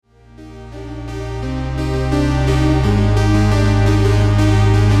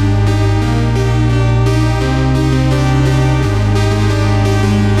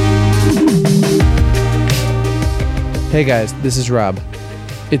Hey guys, this is Rob.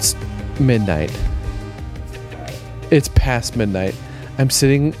 It's midnight. It's past midnight. I'm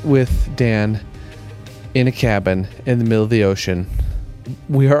sitting with Dan in a cabin in the middle of the ocean.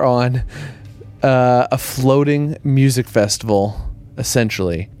 We are on a floating music festival,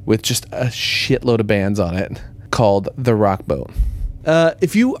 essentially, with just a shitload of bands on it, called The Rock Boat.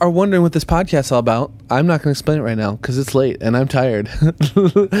 If you are wondering what this podcast is all about, I'm not going to explain it right now because it's late and I'm tired.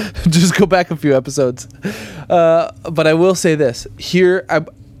 Just go back a few episodes. But I will say this. Here,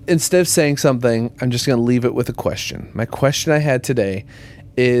 instead of saying something, I'm just going to leave it with a question. My question I had today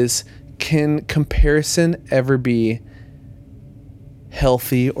is, can comparison ever be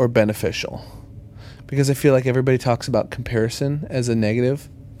healthy or beneficial? Because I feel like everybody talks about comparison as a negative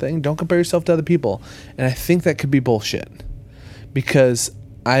thing. Don't compare yourself to other people. And I think that could be bullshit. Because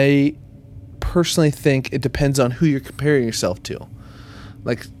I personally think it depends on who you're comparing yourself to.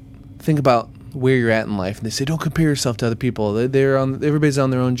 Like, think about where you're at in life. And they say, don't compare yourself to other people. Everybody's on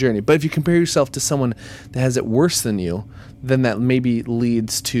their own journey. But if you compare yourself to someone that has it worse than you, then that maybe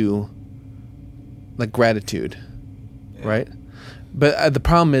leads to, like, gratitude, right? But the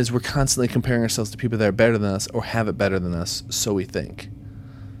problem is we're constantly comparing ourselves to people that are better than us or have it better than us, so we think.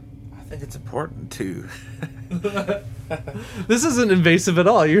 I think it's important to... This isn't invasive at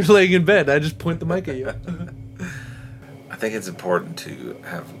all. You're laying in bed. I just point the mic at you. I think it's important to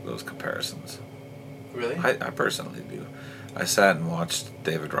have those comparisons. Really? I personally do. I sat and watched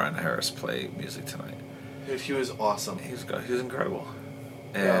David Ryan Harris play music tonight. Dude, he was awesome. He was incredible.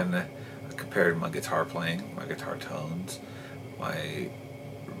 And I compared my guitar playing, my guitar tones, my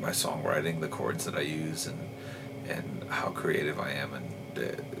songwriting, the chords that I use, and how creative I am, and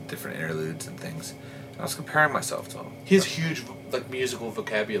the different interludes and things. I was comparing myself to him. He has huge, like, musical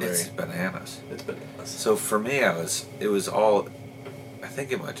vocabulary. It's bananas. It's bananas. So for me, it was all. I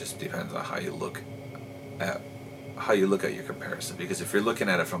think it might just depends on how you look at your comparison. Because if you're looking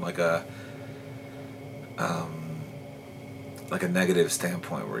at it from like a negative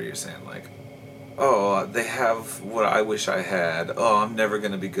standpoint, where you're saying like, oh, they have what I wish I had. Oh, I'm never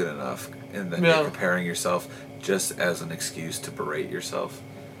going to be good enough, and then you're comparing yourself just as an excuse to berate yourself,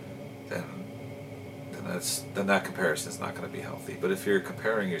 then that comparison is not going to be healthy. But if you're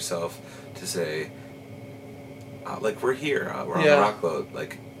comparing yourself to say, like, we're here, we're on the rock boat,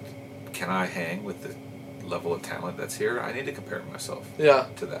 like, can I hang with the level of talent that's here? I need to compare myself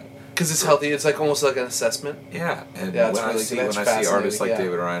to that. Because it's healthy. It's like almost like an assessment. Yeah, and when I see artists like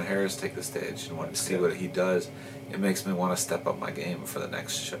David Ryan Harris take the stage and see what he does, it makes me want to step up my game for the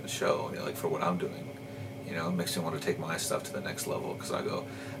next show, you know, like for what I'm doing. You know, it makes me want to take my stuff to the next level, because I go,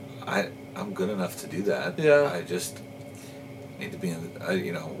 I'm good enough to do that. Yeah. I just need to be I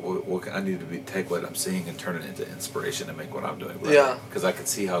need to take what I'm seeing and turn it into inspiration and make what I'm doing better. Yeah. Because I can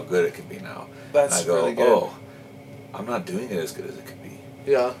see how good it can be now. That's and I go, really good. oh, I'm not doing it as good as it could be.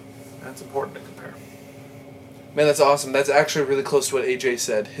 Yeah. That's important to compare. Man, that's awesome. That's actually really close to what AJ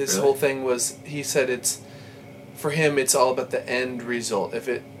said. His Really? whole thing was, he said for him, it's all about the end result.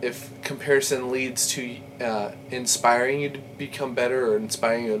 If comparison leads to inspiring you to become better, or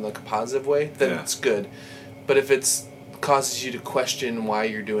inspiring you in like a positive way, then it's good. But if it's causes you to question why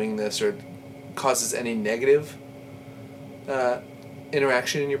you're doing this, or causes any negative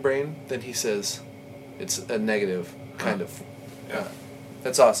interaction in your brain, then he says it's a negative kind of.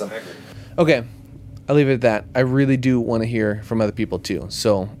 That's awesome. I agree. Okay, I'll leave it at that. I really do want to hear from other people too.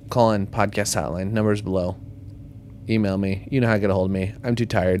 So call in podcast hotline, numbers below. Email me. You know how to get a hold of me. I'm too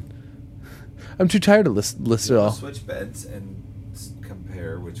tired. I'm too tired to list it all. Switch beds and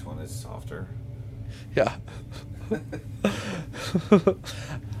compare which one is softer. Yeah. I'm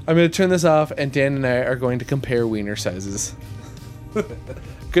going to turn this off, and Dan and I are going to compare wiener sizes.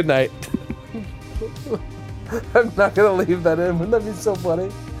 Good night. I'm not going to leave that in. Wouldn't that be so funny?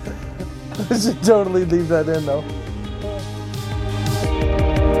 I should totally leave that in, though.